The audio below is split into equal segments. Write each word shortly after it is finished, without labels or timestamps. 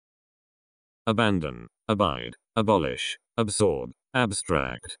abandon, abide, abolish, absorb,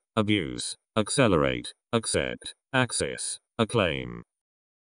 abstract, abuse, accelerate, accept, access, acclaim,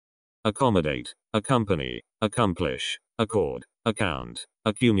 accommodate, accompany, accomplish, accord, account,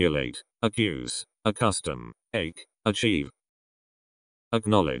 accumulate, accuse, accustom, ache, achieve,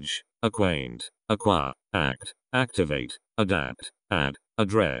 acknowledge, acquaint, acquire, act, activate, adapt, add,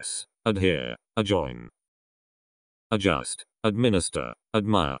 address, adhere, adjoin, adjust, administer,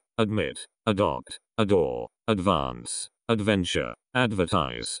 admire, admit, adopt, adore, advance, adventure,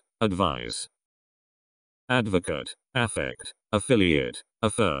 advertise, advise, advocate, affect, affiliate,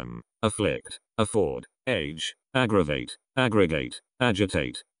 affirm, afflict, afford, age, aggravate, aggregate,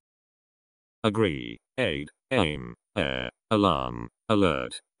 agitate, agree, aid, aim, air, alarm,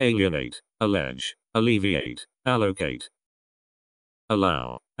 alert, alienate, allege, alleviate, allocate,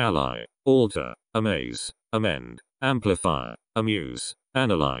 allow, ally, alter, amaze, amend, amplify, amuse,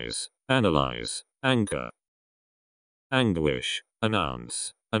 analyze, analyze, anchor, anguish,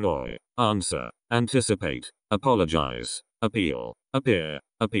 announce, annoy, answer, anticipate, apologize, appeal, appear,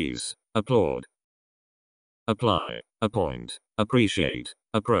 appease, applaud, apply, appoint, appreciate,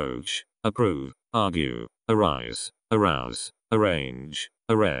 approach, approve, argue, arise, arouse, arrange,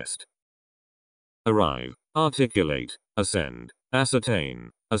 arrest, arrive, articulate, ascend, ascertain,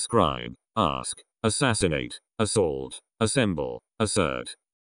 ascribe, ask, assassinate, assault, assemble, assert,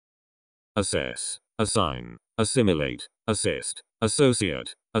 assess, assign, assimilate, assist,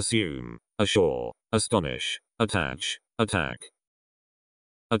 associate, assume, assure, astonish, attach, attack,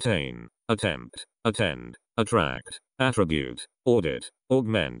 attain, attempt, attend, attract, attribute, audit,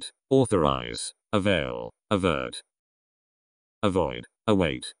 augment, authorize, avail, avert, avoid,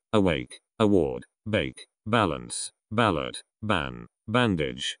 await, awake, award, bake, balance, ballot, ban,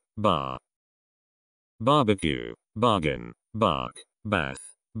 bandage, bar, barbecue, bargain, bark,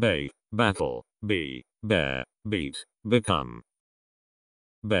 bath, bathe, battle, be, bear, beat, become,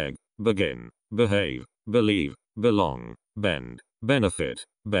 beg, begin, behave, believe, belong, bend, benefit,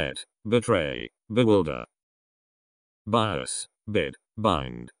 bet, betray, bewilder, bias, bid,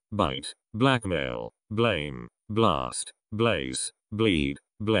 bind, bite, blackmail, blame, blast, blaze, bleed,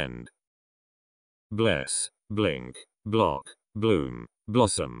 blend, bless, blink, block, bloom,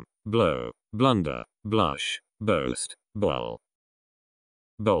 blossom, blow, blunder, blush, boast, boil,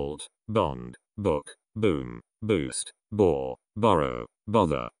 bolt, bond, book, boom, boost, bore, borrow,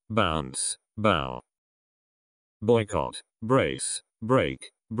 bother, bounce, bow, boycott, brace,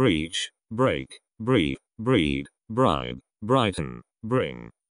 break, breach, break, brief, breed, bribe, brighten, bring,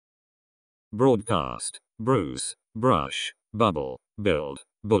 broadcast, bruise, brush, bubble, build,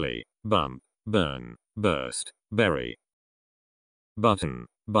 bully, bump, burn, burst, bury, button,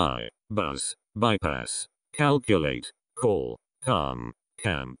 buy, buzz, bypass, calculate, call, calm,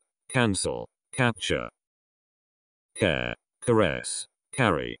 camp, cancel, capture, care, caress,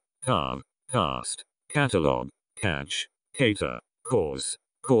 carry, carve, cast, catalogue, catch, cater, cause,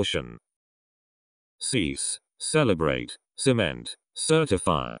 caution, cease, celebrate, cement,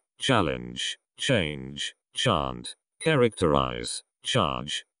 certify, challenge, change, chant, characterize,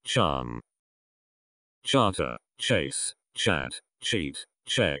 charge, charm, charter, chase, chat, cheat,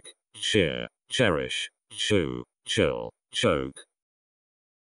 check, cheer, cherish, chew, chill, choke,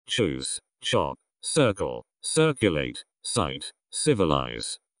 choose, chop, circle, circulate, cite,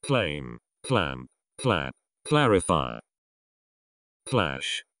 civilize, claim, clamp, clap, clarify,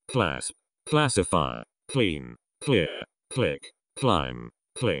 clash, clasp, classify, clean, clear, click, climb,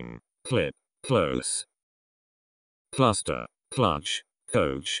 cling, clip, close, cluster, clutch,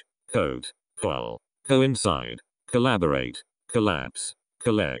 coach, coat, quell, coincide, collaborate, collapse,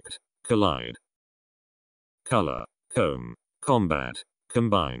 collect, collide, color, comb, combat,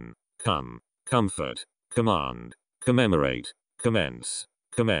 combine, come, comfort, command, commemorate, commence,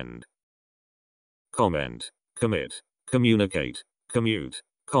 commend, comment, commit, communicate, commute,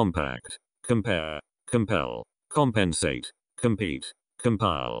 compact, compare, compel, compensate, compete,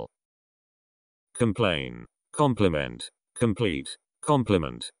 compile, complain, compliment, complete,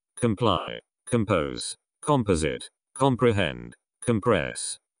 complement, comply, compose, composite, comprehend,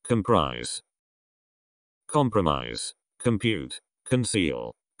 compress, comprise, compromise, compute,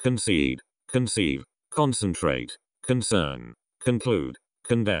 conceal, concede, conceive, concentrate, concern, conclude,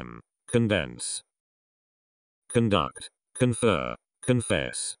 condemn, condense, conduct, confer,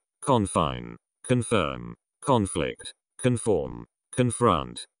 confess, confine, confirm, conflict, conform,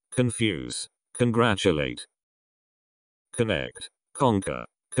 confront, confuse, congratulate, connect, conquer,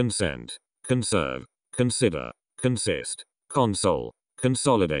 consent, conserve, consider, consist, console,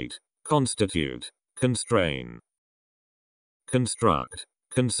 consolidate, constitute, constrain, construct,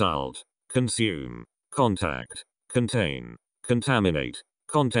 consult, consume, contact, contain, contaminate,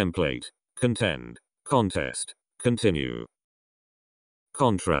 contemplate, contend, contest, continue,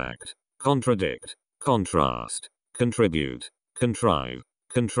 contract, contradict, contrast, contribute, contrive,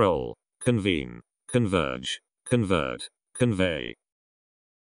 control, convene, converge, convert, convey,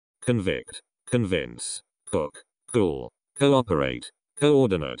 convict, convince, cook, cool, cooperate,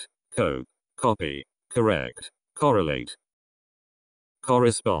 coordinate, cope, copy, correct, correlate,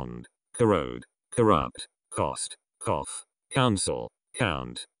 correspond, corrode, corrupt, cost, cough, counsel,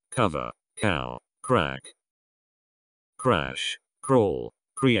 count, cover, cow, crack, crash, crawl,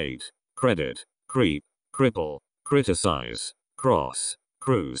 create, credit, creep, cripple, criticize, cross,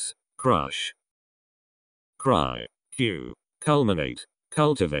 cruise, crush, cry, cue, culminate,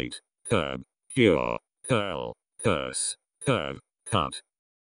 cultivate, curb, cure, curl, curse, curve, cut,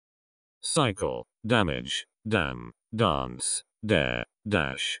 cycle, damage, dam, dance, dare,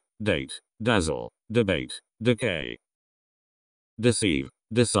 dash, date, dazzle, debate, decay, deceive,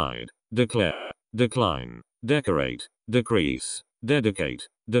 decide, declare, decline, decorate, decrease, dedicate,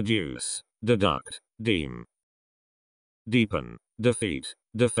 deduce, deduct, deem, deepen, defeat,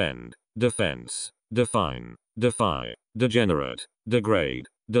 defend, defense, define, defy, degenerate, degrade,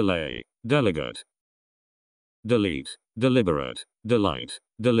 delay, delegate, delete, deliberate, delight,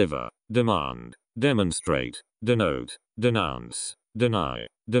 deliver, demand, demonstrate, denote, denounce, deny,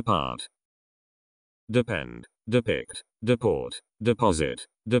 depart, depend, depict, deport, deposit,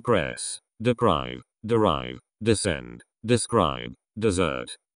 depress, deprive, derive, descend, describe,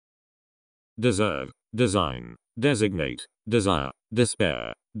 desert, deserve, design, designate, desire,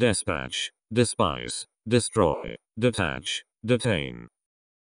 despair, dispatch, despise, destroy, detach, detain,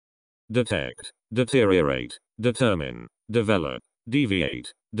 detect, deteriorate, determine, develop,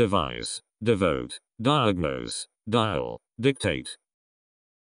 deviate, devise, devote, diagnose, dial, dictate,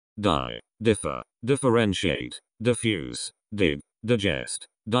 die, differ, differentiate, diffuse, dig, digest,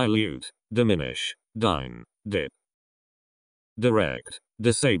 dilute, diminish, dine, dip, direct,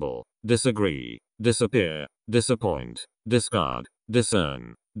 disable, disagree, disappear, disappoint, discard,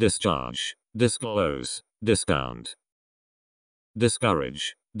 discern, discharge, disclose, discount,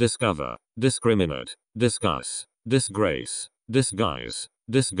 discourage, discover, discriminate, discuss, disgrace, disguise,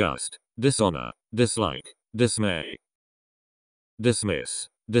 disgust, dishonor, dislike, dismay, dismiss,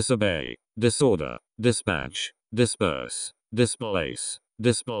 disobey, disorder, dispatch, disperse, displace,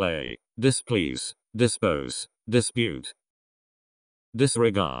 display, displease, dispose, dispute,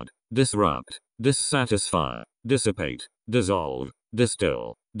 disregard, disrupt, dissatisfy, dissipate, dissolve,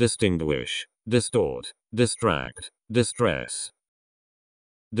 distill, distinguish, distort, distract, distress,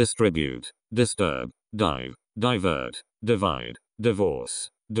 distribute, disturb, dive, divert, divide, divorce,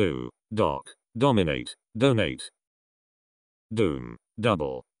 do, dock, dominate, donate, doom,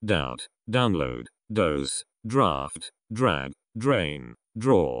 double, doubt, download, dose, draft, drag, drain,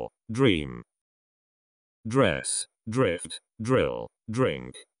 draw, dream, dress, drift, drill,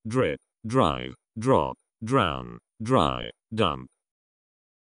 drink, drip, drive, drop, drown, dry, dump,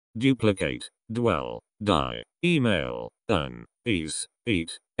 duplicate, dwell, die, email, earn, ease,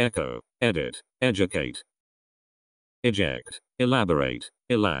 eat, echo, edit, educate, eject, elaborate,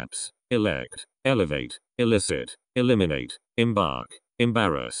 elapse, elect, elevate, elicit, eliminate, embark,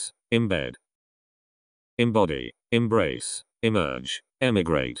 embarrass, embed, embody, embrace, emerge,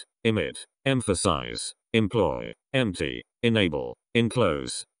 emigrate, emit, emphasize, employ, empty, enable,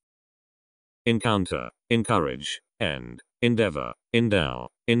 enclose, encounter, encourage, end, endeavor, endow,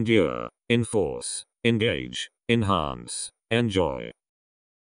 endure, enforce, engage, enhance, enjoy,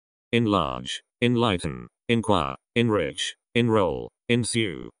 enlarge, enlighten, inquire, enrich, enroll,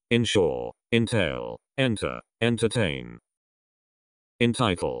 ensue, ensure, entail, enter, entertain,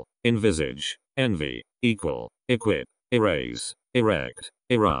 entitle, envisage, envy, equal, equip, erase, erect,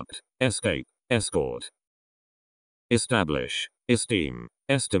 erupt, escape, escort, establish, esteem,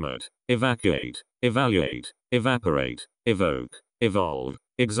 estimate, evacuate, evaluate, evaporate, evoke, evolve,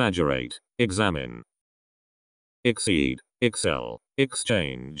 exaggerate, examine, exceed, excel,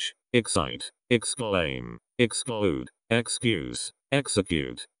 exchange, excite, exclaim, exclude, excuse,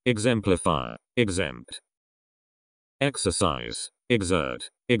 execute, exemplify, exempt, exercise, exert,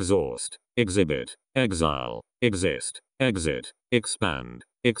 exhaust, exhibit, exile, exist, exit, expand,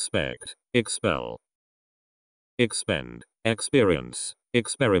 expect, expel, expend, experience,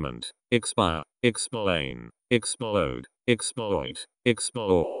 experiment, expire, explain, explode, exploit,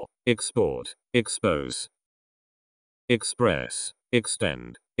 explore, export, expose, express,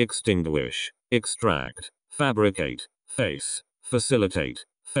 extend, extinguish, extract, fabricate, face, facilitate,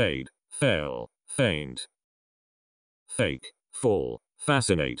 fade, fail, faint, fake, fall,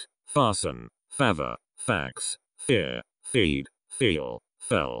 fascinate, fasten, favor, fax, fear, feed, feel,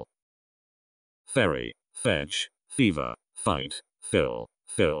 fell. Ferry, fetch, fever, fight, fill,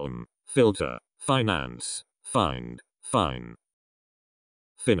 film, filter, finance, find, fine.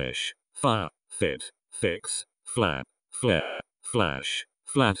 Finish, fire, fit, fix, flap, flare, flash,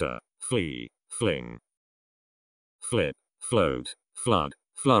 flatter, flee, fling. Flip, float, flood,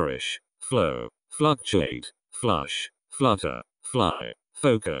 flourish, flow, fluctuate, flush, flutter, fly,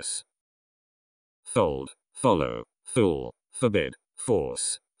 focus. Fold, follow, fool, forbid,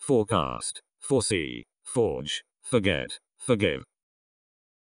 force, forecast, foresee, forge, forget, forgive.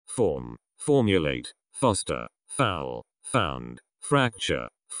 Form, formulate, foster, foul, found, fracture,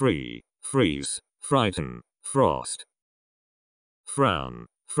 free, freeze, frighten, frost. Frown,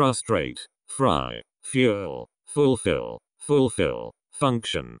 frustrate, fry, fuel, fulfill,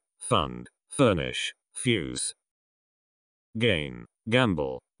 function, fund, furnish, fuse. Gain,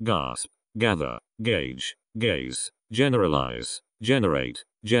 gamble, gasp, gather, gauge, gaze, generalize, generate,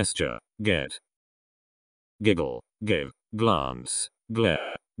 gesture, get. Giggle, give, glance,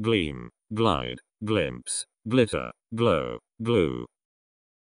 glare, gleam, glide, glimpse, glitter, glow, glue.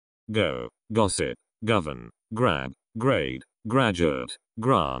 Go, gossip, govern, grab, grade, graduate,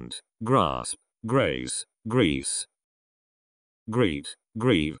 grant, grasp, graze, grease. Greet,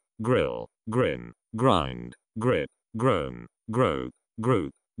 grieve, grill, grin, grind, grip, groan, grope,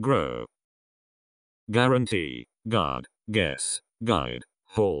 group, grow. Guarantee, guard, guess, guide,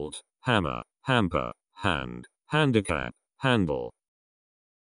 halt, hammer, hamper, hand, handicap, handle.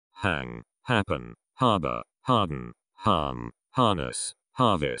 Hang, happen, harbor, harden, harm, harness,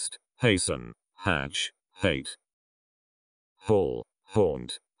 harvest, hasten, hatch, hate. Haul,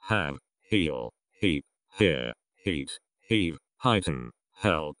 haunt, have, heal, heap, hear, heat, heave, heighten,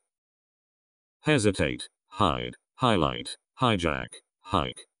 help. Hesitate, hide, highlight, hijack,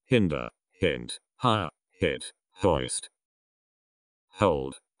 hike, hinder, hint, hire, hit, hoist.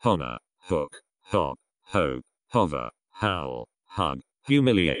 Hold, honor, hook, hop, hope, hover, howl, hug,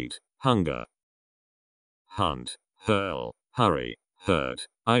 humiliate, hunger. Hunt, hurl, hurry, hurt,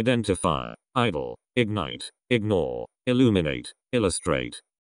 identify, idle, ignite, ignore, illuminate, illustrate.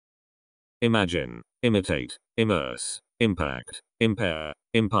 Imagine, imitate, immerse, impact, impair,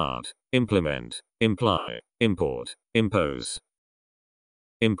 impart, implement, imply, import, impose.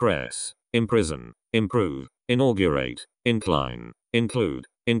 Impress, imprison, improve, inaugurate, incline, include,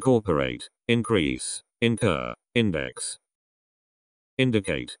 incorporate, increase, incur, index.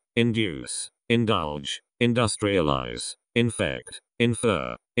 Indicate, induce, indulge, industrialize, infect,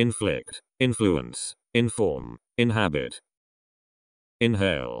 infer, inflict, influence, inform, inhabit.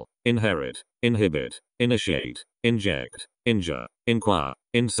 Inhale, inherit, inhibit, initiate, inject, injure, inquire,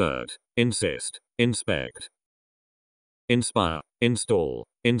 insert, insist, inspect. Inspire, install,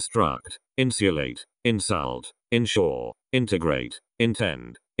 instruct, insulate, insult, insure, integrate,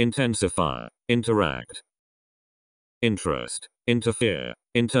 intend, intensify, interact. Interest, interfere,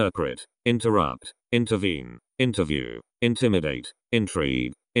 interpret, interrupt, intervene, interview, intimidate,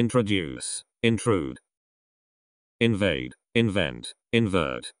 intrigue, introduce, intrude. Invade, invent,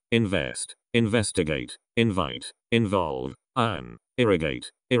 invert, invest, investigate, invite, involve, iron,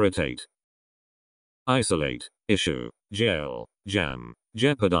 irrigate, irritate. Isolate, issue, jail, jam,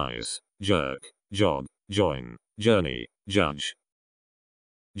 jeopardize, jerk, job, join, journey, judge.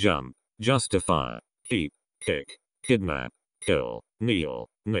 Jump, justify, keep, kick, kidnap, kill, kneel,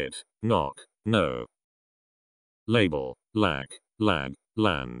 knit, knock, know. Label, lack, lag,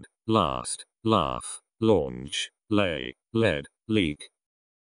 land, last, laugh, launch, lay, lead, leak.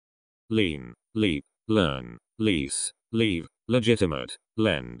 Lean, leap, learn, lease, leave, legitimate,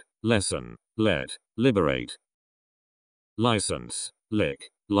 lend, lesson, let, liberate. License, lick,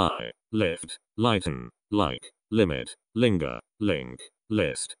 lie, lift, lighten, like, limit, linger, link,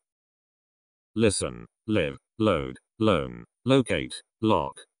 list. Listen, live, load, loan, locate,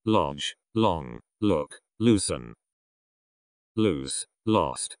 lock, lodge, long, look, loosen. Lose,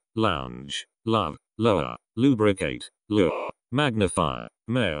 lost, lounge, love, lower, lubricate, lure, magnify,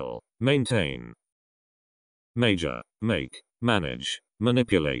 mail, maintain. Major, make, manage,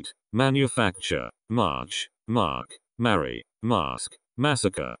 manipulate, manufacture, march, mark, marry, mask,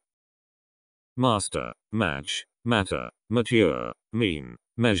 massacre. Master, match, matter, mature, mean,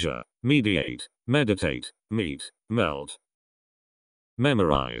 measure, mediate, meditate, meet, melt.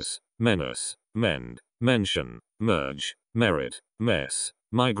 Memorize, menace, mend, mention, merge, merit, mess,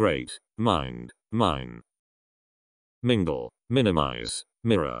 migrate, mind, mine. Mingle, minimize,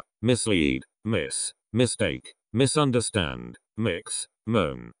 mirror, mislead, miss, mistake, misunderstand, mix,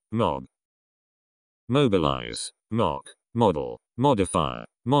 moan, mob. Mobilize, mock, model, modify,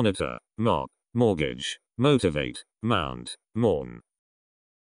 monitor, mop, mortgage, motivate, mount, mourn.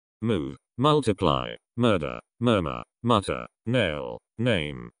 Move, multiply, murder, murmur, mutter, nail,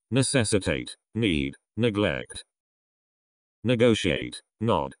 name, necessitate, need, neglect. Negotiate,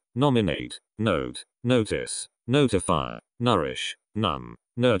 nod, nominate, note, notice, notify, nourish, numb,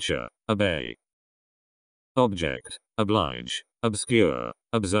 nurture, obey. Object, oblige, obscure,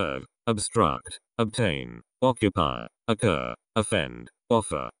 observe, obstruct, obtain, occupy, occur, offend,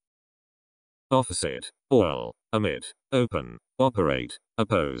 offer. Opposite, oil, omit, open, operate,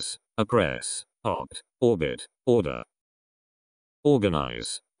 oppose, oppress, opt, orbit, order.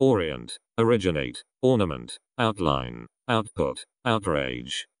 Organize, orient, originate, ornament, outline, output,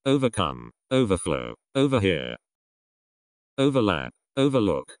 outrage, overcome, overflow, overhear. Overlap,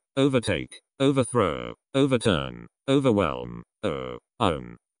 overlook, overtake, overthrow, overturn, overwhelm,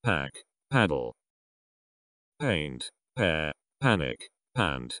 own, pack, paddle. Paint, pair, panic,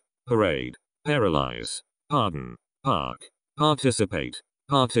 pant, parade, paralyze, pardon, park, participate,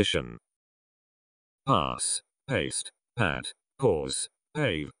 partition. Pass, paste, pat, pause,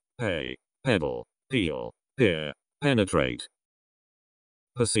 pave, pay, pedal, peel, peer, penetrate.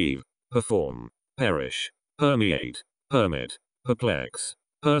 Perceive, perform, perish, permeate, permit, perplex,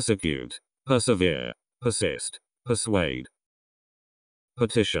 persecute, persevere, persist, persuade.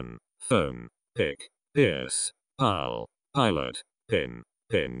 Petition, phone, pick, pierce, pile, pilot, pin,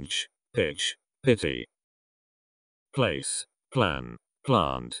 pinch, pitch, pity. Place, plan,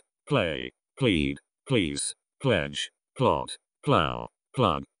 plant, play, plead, please, pledge, plot, plow,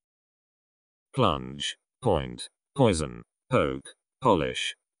 plug. Plunge, point, poison, poke,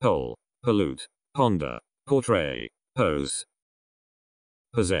 polish, poll, pollute, ponder, portray, pose.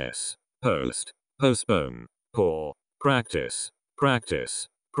 Possess, post, postpone, pour, practice, practice,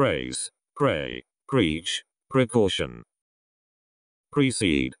 praise, pray, preach, precaution.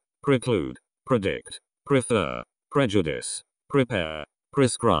 Precede, preclude, predict, prefer, prejudice, prepare,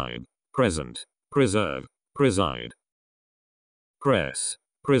 prescribe, present, preserve, preside. Press,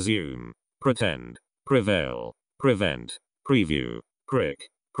 presume, pretend, prevail, prevent, preview, prick,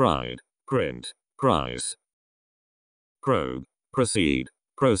 pride, print, prize. Probe, proceed,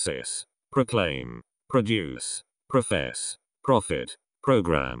 process, proclaim, produce, profess, profit,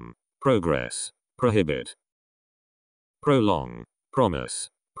 program, progress, prohibit. Prolong, promise,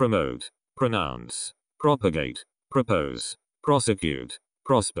 promote, pronounce, propagate, propose, prosecute,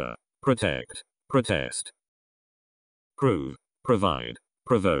 prosper, protect, protest. Prove, provide,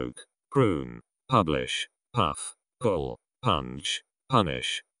 provoke, prune, publish, puff, pull, punch,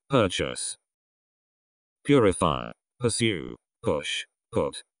 punish, purchase. Purify, pursue, push,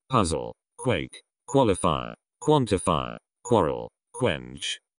 put, puzzle, quake, qualify, quantify, quarrel,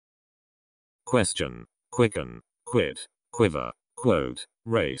 quench. Question, quicken, quit, quiver, quote,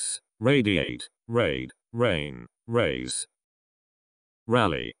 race, radiate, raid, rain, raise.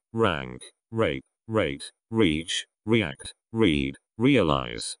 Rally, rank, rape, rate, reach, react, read,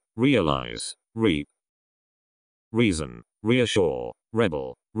 realize, realize, reap. Reason, reassure,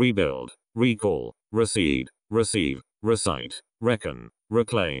 rebel, rebuild, recall, recede, receive, recite, reckon,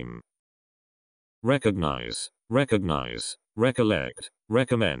 reclaim. Recognize, recognize, recollect,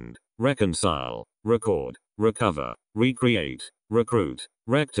 recommend, reconcile, record, recover, recreate, recruit,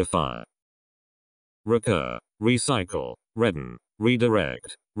 rectify. Recur, recycle, redden,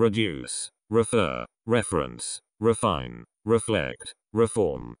 redirect, reduce, refer, reference, refine, reflect,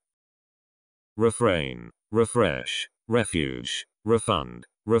 reform. Refrain, refresh, refuge, refund,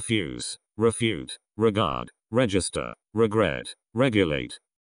 refuse, refute, regard, register, regret, regulate.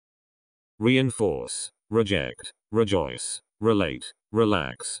 Reinforce, reject, rejoice, relate,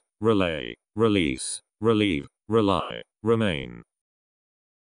 relax, relay, release, relieve, rely, remain.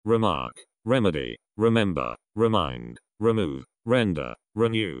 Remark, remedy, remember, remind, remove, render,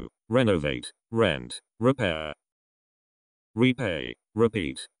 renew, renovate, rent, repair. Repay,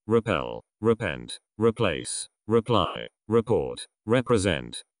 repeat, repel, repent, replace, reply, report,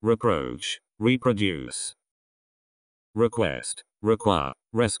 represent, reproach, reproduce. Request, require,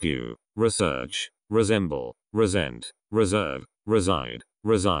 rescue, research, resemble, resent, reserve, reside,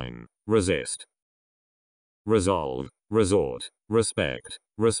 resign, resist. Resolve, resort, respect,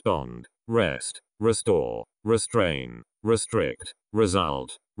 respond, rest, restore, restrain, restrict,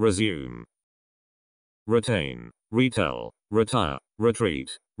 result, resume. Retain, retell, retire,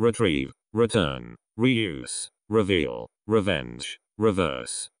 retreat, retrieve, return, reuse, reveal, revenge,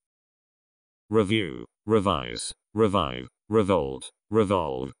 reverse. Review, revise, revive, revolt,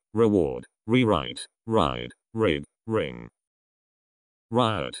 revolve, reward, rewrite, ride, rig, ring.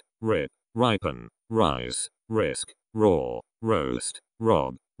 Riot, rip, ripen, rise, risk, roar, roast,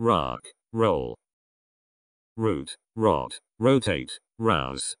 rob, rock, roll. Root, rot, rotate,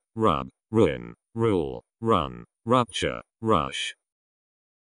 rouse, rub, ruin, rule, run, rupture, rush.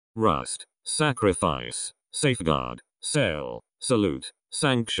 Rust, sacrifice, safeguard, sail, salute,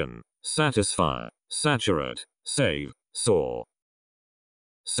 sanction, satisfy, saturate, save, saw.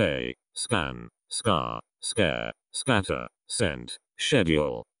 Say, scan, scar, scare, scatter, scent,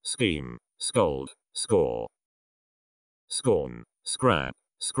 schedule, scheme, scold, score. Scorn, scrap,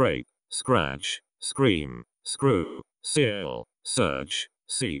 scrape, scratch, scream, screw, seal, search,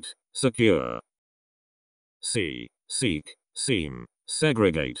 seat, secure. See, seek, seam,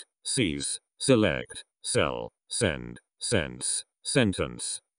 segregate, seize, select, sell, send, sense,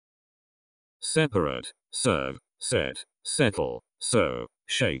 sentence. Separate, serve, set, settle, sow,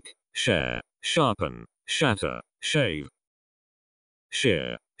 shake, share, sharpen, shatter, shave.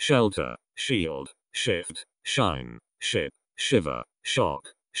 Shear, shelter, shield, shift, shine, ship, shiver, shock,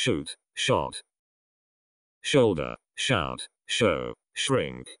 shoot, shot. Shoulder, shout, show,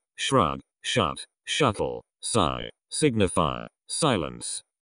 shrink, shrug, shut, shuttle, sigh, signify, silence.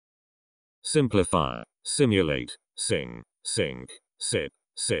 Simplify, simulate, sing, sink, sit,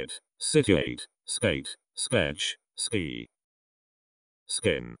 sit, situate, skate, sketch, ski.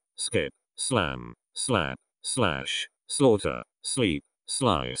 Skin, skip, slam, slap, slash, slaughter, sleep,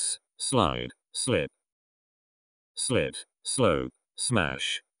 slice, slide, slip. Slit, slope,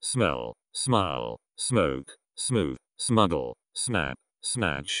 smash, smell, smile, smoke, smooth, smuggle, snap,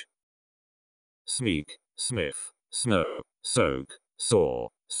 snatch. Sneak, sniff, snow, soak, saw,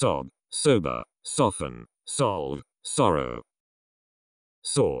 sob, sober, soften, solve, sorrow.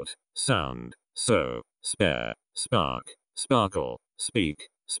 Sort, sound, sow, spare, spark, sparkle, speak,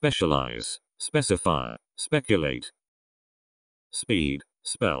 specialize, specify, speculate. Speed,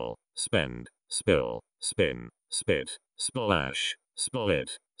 spell, spend, spill, spin, spit, splash,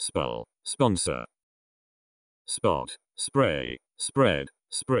 split, spell, sponsor. Spot, spray, spread,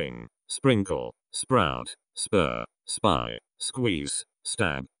 spring, sprinkle, sprout, spur, spy, squeeze,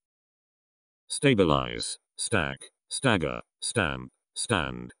 stab. Stabilize, stack, stagger, stamp,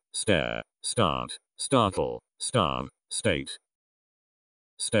 stand, stare, start, startle, starve, state.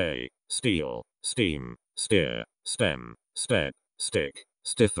 Stay, steal, steam, steer, stem, step, stick,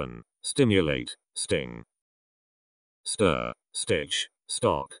 stiffen, stimulate, sting. Stir, stitch,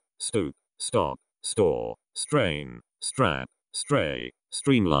 stock, stoop, stop, store, strain, strap, stray,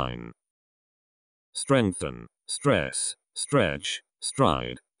 streamline. Strengthen, stress, stretch,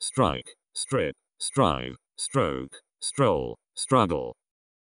 stride, strike, strip, strive, stroke, stroll, struggle.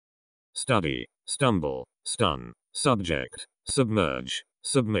 Study, stumble, stun, subject, submerge,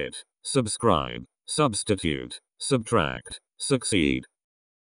 submit, subscribe, substitute, subtract, succeed.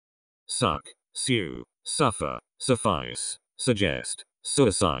 Suck, sue, suffer, suffice, suggest,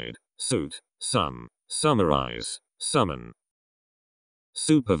 suicide, suit, sum, summarize, summon.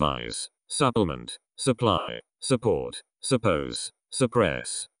 Supervise, supplement, supply, support, suppose,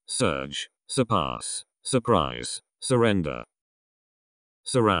 suppress, surge, surpass, surprise, surrender.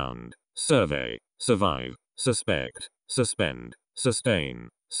 Surround, survey, survive, suspect, suspend, sustain,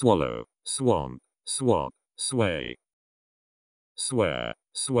 swallow, swamp, swap, sway. Swear,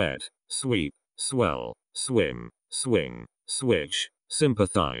 sweat, sweep, swell, swim, swing, switch,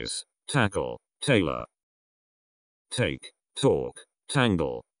 sympathize, tackle, tailor. Take, talk,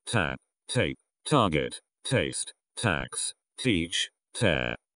 tangle, tap, tape, target, taste, tax, teach,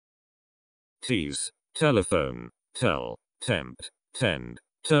 tear. Tease, telephone, tell, tempt, tend,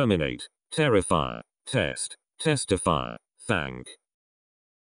 terminate, terrify, test, testify, thank.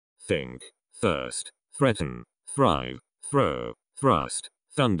 Think, thirst, threaten, thrive, throw, thrust,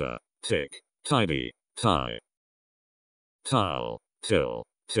 thunder, tick, tidy, tie. Tile, till,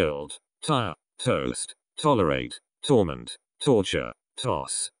 tilt, tire, toast, tolerate, torment, torture,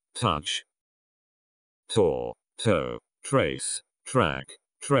 toss, touch. Tour, tow, trace, track,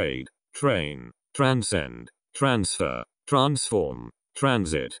 trade, train, transcend, transfer, transform,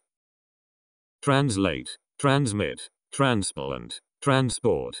 transit. Translate, transmit, transplant,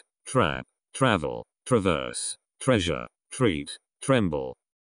 transport, trap, travel, traverse, treasure, treat, tremble.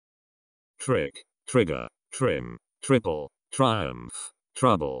 Trick, trigger, trim, triple, triumph,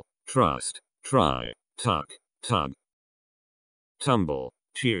 trouble, trust, try, tuck, tug. Tumble,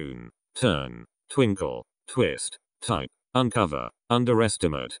 tune, turn, twinkle, twist, type, uncover,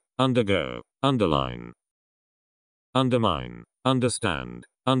 underestimate, undergo, underline. Undermine, understand,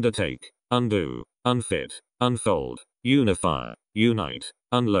 undertake, undo, unfit, unfold, unify, unite,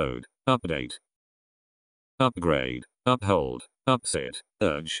 unload, update. Upgrade, uphold, upset,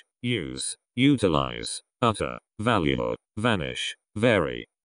 urge, use, utilize, utter, value, vanish, vary.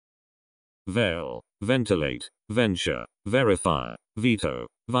 Veil, ventilate, venture, verify, veto,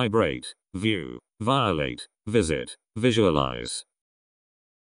 vibrate, view, violate, visit, visualize.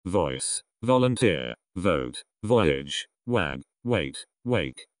 Voice, volunteer, vote, voyage, wag, wait,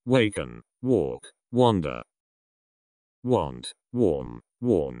 wake, waken, walk, wander. Want, warm,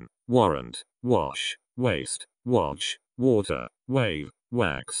 warn, warrant, wash, waste, watch, water, wave,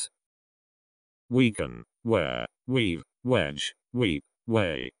 wax. Weaken, wear, weave, wedge, weep,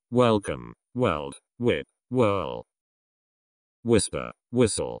 weigh, welcome, weld, whip, whirl. Whisper,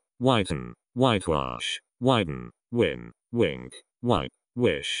 whistle, whiten, whitewash, widen, win, wink, wipe,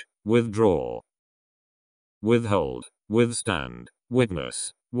 wish, withdraw. Withhold, withstand,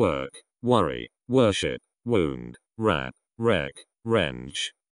 witness, work, worry, worship, wound, wrap, wreck,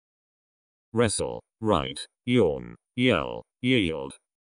 wrench. Wrestle, write, yawn, yell, yield,